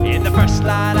first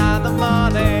light of the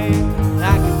morning,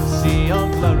 I can see your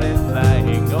glory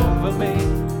flying over me.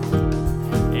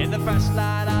 In the first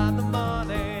light of the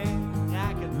morning,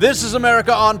 I can... This is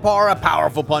America on Par, a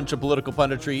powerful punch of political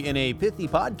punditry in a pithy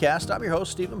podcast. I'm your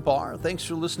host, Stephen Parr. Thanks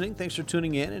for listening. Thanks for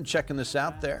tuning in and checking this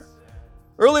out there.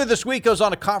 Earlier this week, I was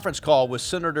on a conference call with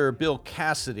Senator Bill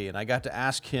Cassidy, and I got to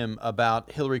ask him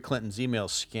about Hillary Clinton's email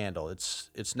scandal.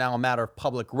 It's now a matter of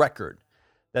public record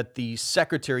that the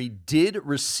secretary did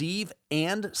receive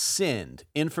and send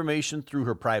information through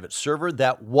her private server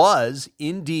that was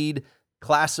indeed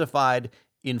classified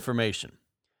information.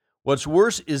 What's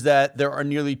worse is that there are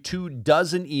nearly 24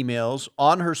 emails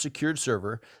on her secured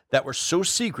server that were so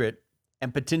secret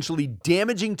and potentially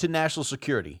damaging to national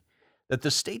security that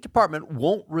the State Department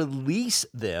won't release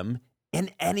them in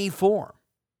any form.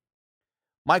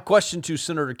 My question to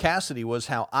Senator Cassidy was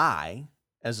how I,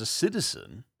 as a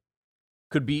citizen,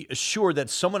 could be assured that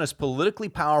someone as politically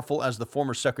powerful as the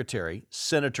former secretary,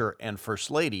 senator, and first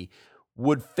lady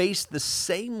would face the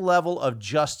same level of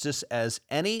justice as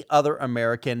any other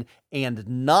American and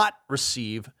not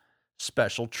receive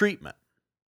special treatment.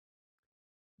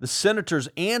 The senator's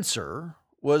answer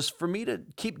was for me to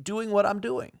keep doing what I'm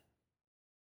doing.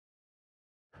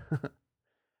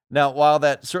 Now, while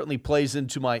that certainly plays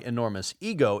into my enormous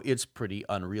ego, it's pretty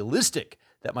unrealistic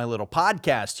that my little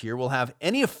podcast here will have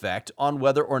any effect on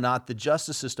whether or not the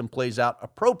justice system plays out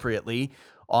appropriately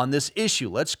on this issue.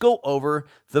 Let's go over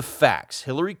the facts.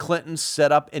 Hillary Clinton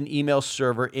set up an email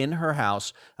server in her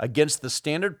house against the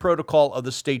standard protocol of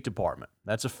the State Department.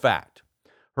 That's a fact.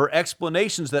 Her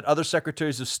explanations that other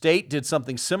secretaries of state did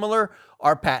something similar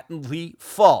are patently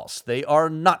false. They are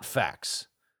not facts.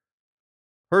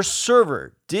 Her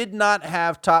server did not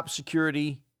have top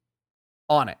security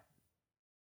on it.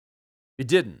 It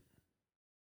didn't,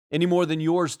 any more than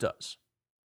yours does.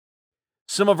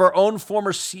 Some of our own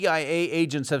former CIA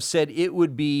agents have said it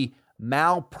would be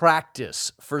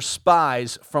malpractice for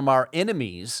spies from our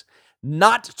enemies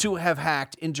not to have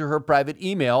hacked into her private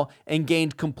email and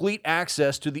gained complete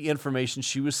access to the information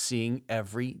she was seeing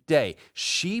every day.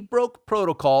 She broke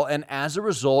protocol and as a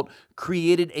result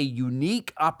created a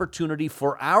unique opportunity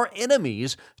for our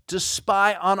enemies to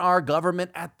spy on our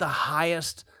government at the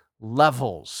highest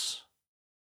levels.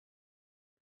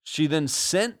 She then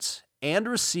sent and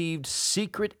received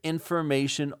secret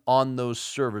information on those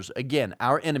servers. Again,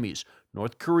 our enemies,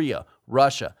 North Korea,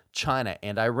 Russia, China,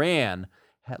 and Iran,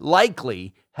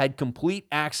 likely had complete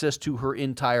access to her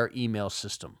entire email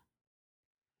system.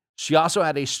 She also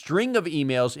had a string of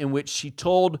emails in which she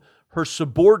told her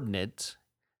subordinate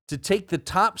to take the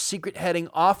top secret heading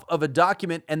off of a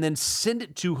document and then send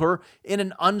it to her in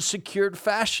an unsecured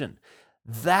fashion.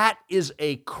 That is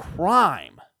a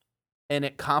crime, and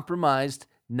it compromised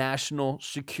national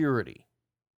security.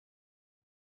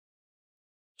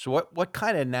 So what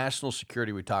kind of national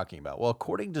security are we talking about? Well,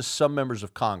 according to some members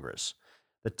of Congress,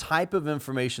 the type of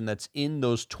information that's in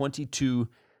those 22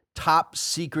 top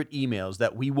secret emails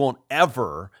that we won't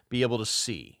ever be able to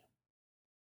see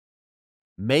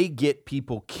may get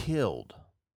people killed.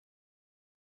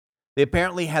 They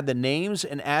apparently had the names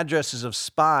and addresses of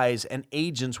spies and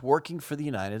agents working for the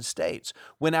United States.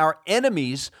 When our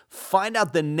enemies find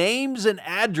out the names and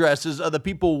addresses of the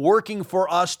people working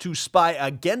for us to spy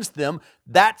against them,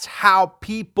 that's how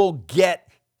people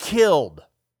get killed.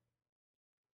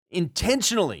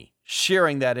 Intentionally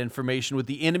sharing that information with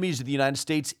the enemies of the United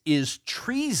States is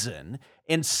treason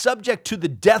and subject to the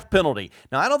death penalty.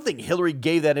 Now, I don't think Hillary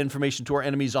gave that information to our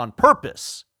enemies on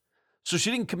purpose, so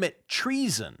she didn't commit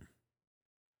treason,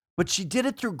 but she did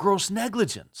it through gross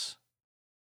negligence.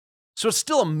 So it's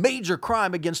still a major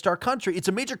crime against our country. It's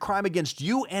a major crime against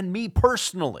you and me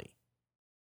personally.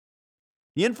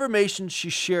 The information she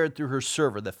shared through her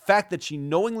server, the fact that she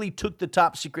knowingly took the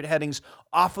top secret headings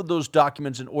off of those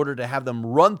documents in order to have them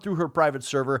run through her private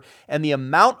server, and the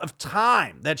amount of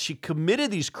time that she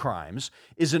committed these crimes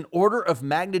is an order of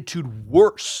magnitude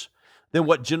worse than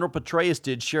what General Petraeus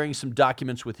did sharing some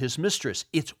documents with his mistress.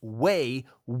 It's way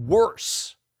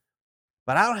worse.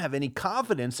 But I don't have any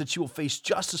confidence that she will face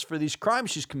justice for these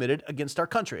crimes she's committed against our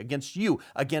country, against you,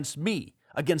 against me,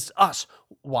 against us.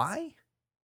 Why?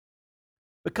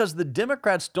 Because the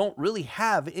Democrats don't really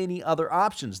have any other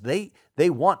options. They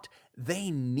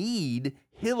need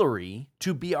Hillary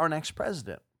to be our next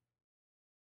president.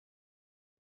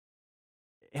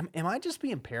 Am I just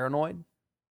being paranoid?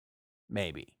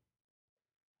 Maybe.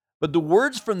 But the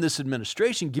words from this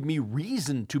administration give me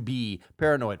reason to be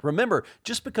paranoid. Remember,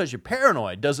 just because you're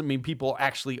paranoid doesn't mean people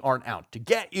actually aren't out to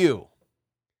get you.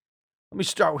 Let me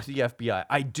start with the FBI.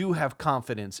 I do have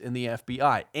confidence in the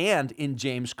FBI and in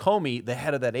James Comey, the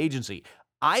head of that agency.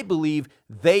 I believe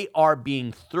they are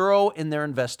being thorough in their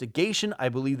investigation. I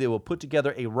believe they will put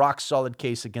together a rock-solid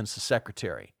case against the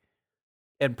secretary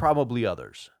and probably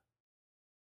others.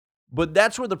 But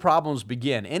that's where the problems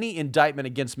begin. Any indictment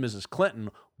against Mrs. Clinton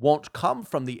won't come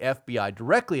from the FBI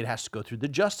directly. It has to go through the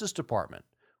Justice Department,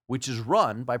 which is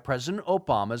run by President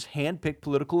Obama's hand-picked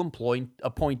political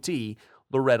appointee,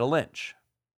 Loretta Lynch.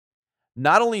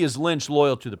 Not only is Lynch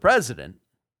loyal to the president,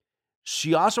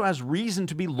 she also has reason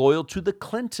to be loyal to the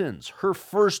Clintons. Her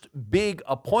first big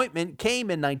appointment came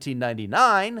in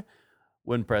 1999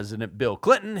 when President Bill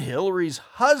Clinton, Hillary's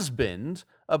husband,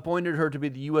 appointed her to be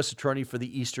the U.S. Attorney for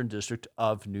the Eastern District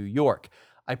of New York.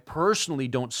 I personally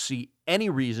don't see any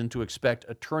reason to expect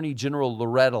Attorney General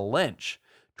Loretta Lynch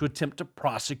to attempt to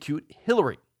prosecute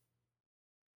Hillary.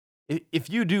 If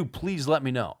you do, please let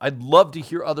me know. I'd love to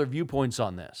hear other viewpoints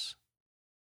on this.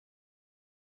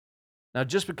 Now,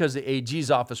 just because the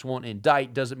AG's office won't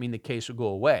indict doesn't mean the case will go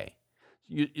away.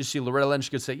 You see, Loretta Lynch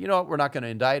could say, you know what, we're not going to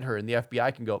indict her, and the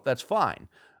FBI can go, that's fine.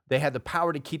 They had the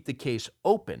power to keep the case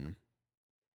open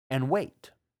and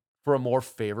wait for a more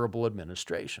favorable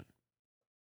administration.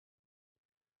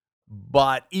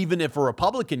 But even if a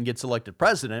Republican gets elected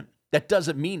president, that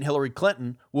doesn't mean Hillary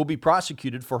Clinton will be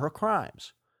prosecuted for her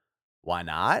crimes. Why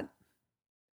not?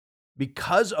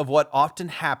 Because of what often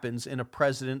happens in a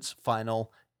president's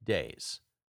final days: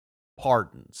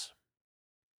 pardons.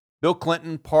 Bill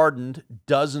Clinton pardoned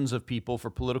dozens of people for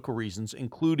political reasons,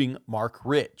 including Mark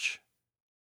Rich.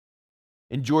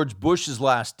 In George Bush's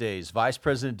last days, Vice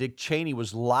President Dick Cheney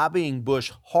was lobbying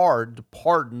Bush hard to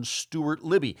pardon Stuart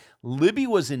Libby. Libby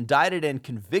was indicted and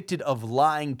convicted of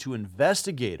lying to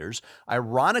investigators.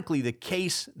 Ironically, the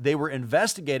case they were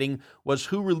investigating was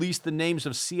who released the names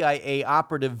of CIA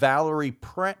operative Valerie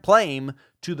Plame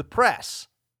to the press.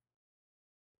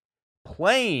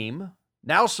 Plame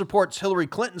now supports Hillary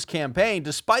Clinton's campaign,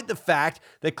 despite the fact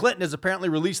that Clinton has apparently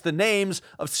released the names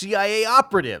of CIA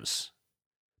operatives.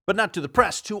 But not to the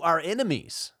press, to our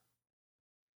enemies.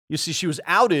 You see, she was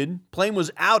outed, Plame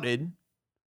was outed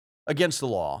against the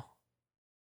law,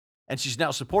 and she's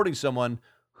now supporting someone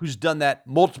who's done that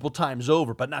multiple times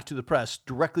over, but not to the press,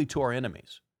 directly to our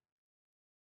enemies.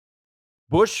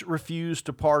 Bush refused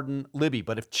to pardon Libby,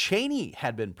 but if Cheney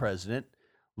had been president,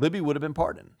 Libby would have been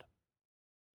pardoned.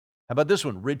 How about this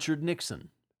one? Richard Nixon.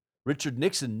 Richard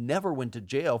Nixon never went to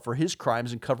jail for his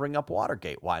crimes in covering up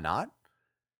Watergate. Why not?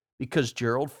 Because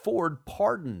Gerald Ford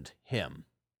pardoned him.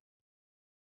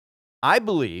 I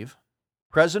believe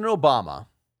President Obama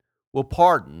will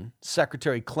pardon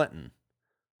Secretary Clinton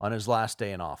on his last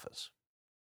day in office.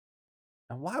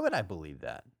 Now, why would I believe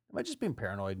that? Am I just being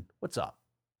paranoid? What's up?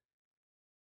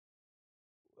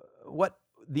 What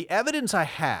the evidence I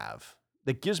have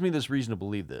that gives me this reason to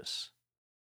believe this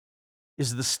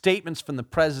is the statements from the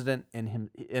president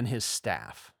and his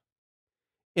staff.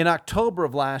 In October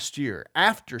of last year,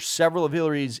 after several of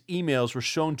Hillary's emails were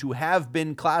shown to have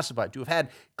been classified, to have had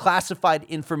classified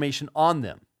information on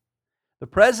them, the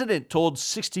president told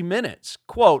 60 Minutes,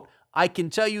 quote, "I can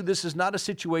tell you this is not a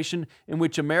situation in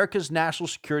which America's national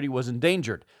security was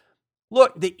endangered."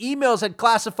 Look, the emails had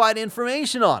classified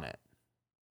information on it,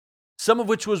 some of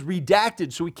which was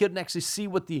redacted, so we couldn't actually see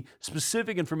what the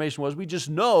specific information was. We just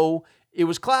know it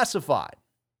was classified.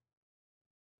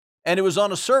 And it was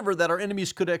on a server that our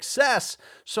enemies could access.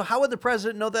 So how would the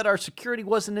president know that our security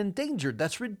wasn't endangered?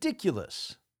 That's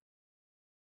ridiculous.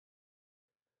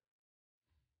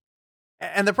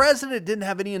 And the president didn't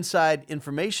have any inside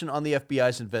information on the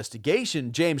FBI's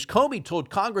investigation. James Comey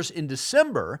told Congress in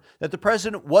December that the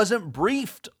president wasn't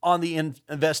briefed on the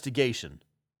investigation.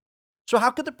 So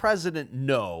how could the president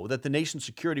know that the nation's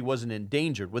security wasn't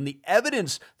endangered when the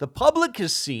evidence the public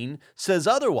has seen says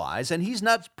otherwise, and he's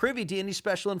not privy to any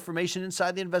special information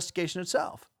inside the investigation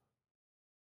itself?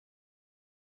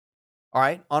 All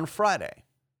right, on Friday,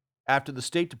 after the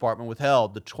State Department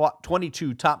withheld the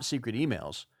 22 top secret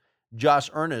emails, Josh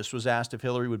Earnest was asked if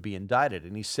Hillary would be indicted,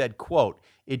 and he said, quote,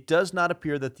 "It does not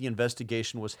appear that the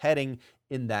investigation was heading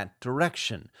in that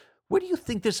direction." Where do you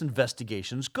think this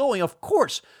investigation is going? Of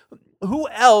course, who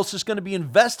else is going to be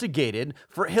investigated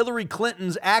for Hillary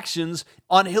Clinton's actions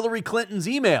on Hillary Clinton's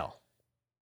email?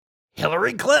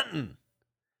 Hillary Clinton.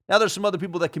 Now, there's some other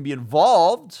people that can be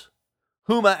involved.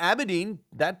 Huma Abedin,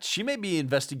 that she may be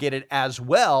investigated as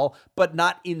well, but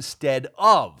not instead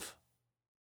of.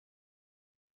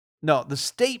 No, the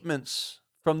statements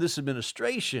from this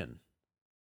administration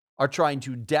are trying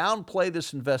to downplay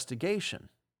this investigation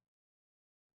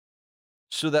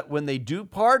so that when they do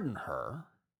pardon her,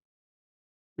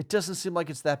 It doesn't seem like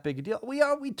it's that big a deal.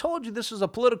 We told you this was a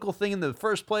political thing in the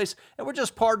first place, and we're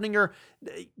just pardoning her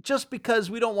just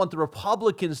because we don't want the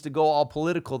Republicans to go all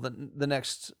political the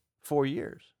next 4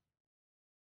 years.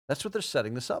 That's what they're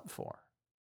setting this up for.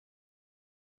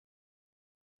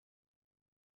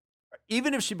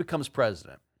 Even if she becomes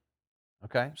president,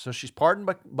 okay? So she's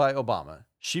pardoned by Obama.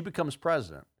 She becomes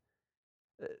president.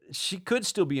 She could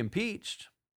still be impeached.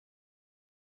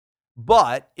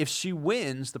 But if she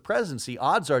wins the presidency,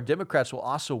 odds are Democrats will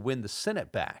also win the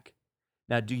Senate back.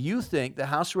 Now, do you think the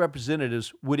House of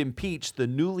Representatives would impeach the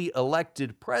newly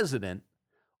elected president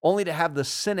only to have the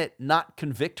Senate not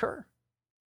convict her?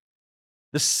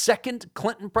 The second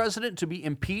Clinton president to be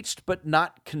impeached but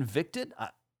not convicted? I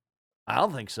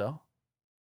don't think so.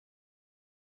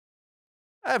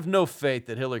 I have no faith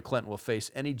that Hillary Clinton will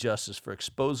face any justice for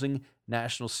exposing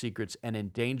national secrets and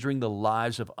endangering the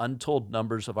lives of untold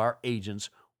numbers of our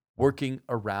agents working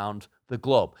around the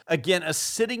globe. Again, a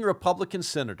sitting Republican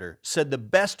senator said the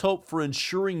best hope for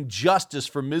ensuring justice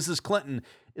for Mrs. Clinton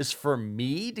is for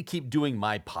me to keep doing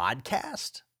my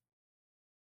podcast.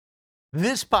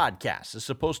 This podcast is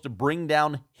supposed to bring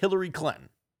down Hillary Clinton.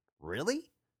 Really?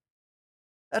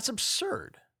 That's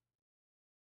absurd.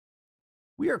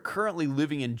 We are currently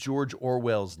living in George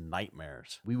Orwell's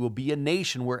nightmares. We will be a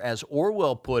nation where, as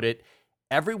Orwell put it,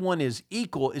 everyone is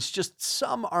equal. It's just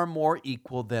some are more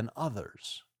equal than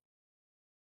others.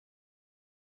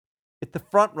 If the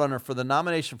frontrunner for the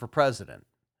nomination for president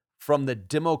from the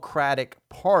Democratic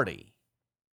Party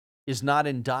is not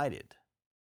indicted,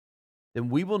 then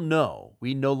we will know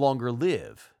we no longer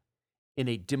live in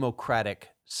a democratic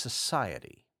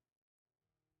society.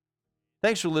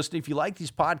 Thanks for listening. If you like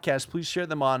these podcasts, please share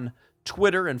them on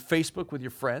Twitter and Facebook with your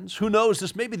friends. Who knows,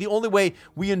 this may be the only way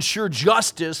we ensure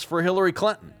justice for Hillary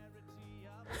Clinton.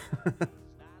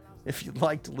 If you'd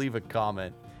like to leave a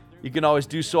comment, you can always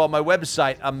do so on my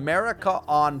website,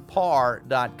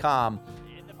 americaonpar.com.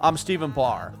 I'm Stephen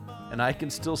Parr, and I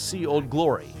can still see Old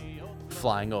Glory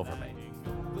flying over me.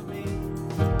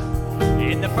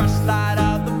 In the first light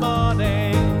of the morning.